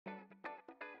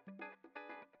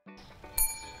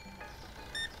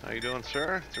How you doing,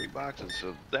 sir? 3 boxes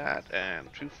of that and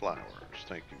 2 flowers.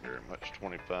 Thank you very much.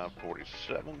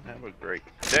 25.47. Have a great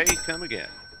day. Come again.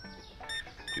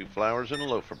 2 flowers and a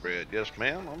loaf of bread. Yes,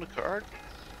 ma'am. On the card.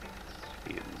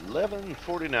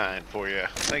 11.49 for you.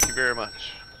 Thank you very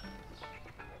much.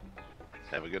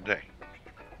 Have a good day.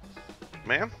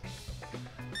 Ma'am?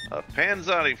 A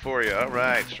Panzotti for you. All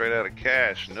right. Straight out of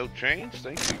cash. No change.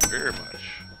 Thank you very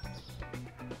much.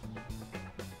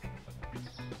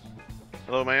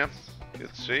 Hello, ma'am. Good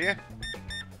to see you.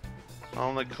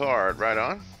 On the card, right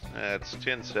on. That's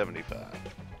 10.75.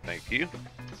 Thank you.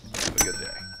 Have a good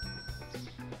day.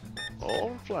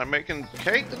 Oh, fly making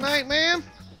cake tonight, ma'am.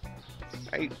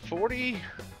 8.40,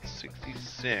 60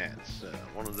 cents.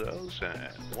 One of those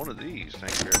and one of these.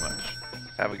 Thank you very much.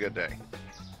 Have a good day.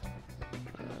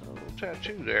 A little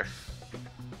tattoo there.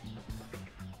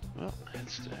 Well,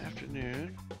 it's the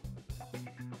afternoon.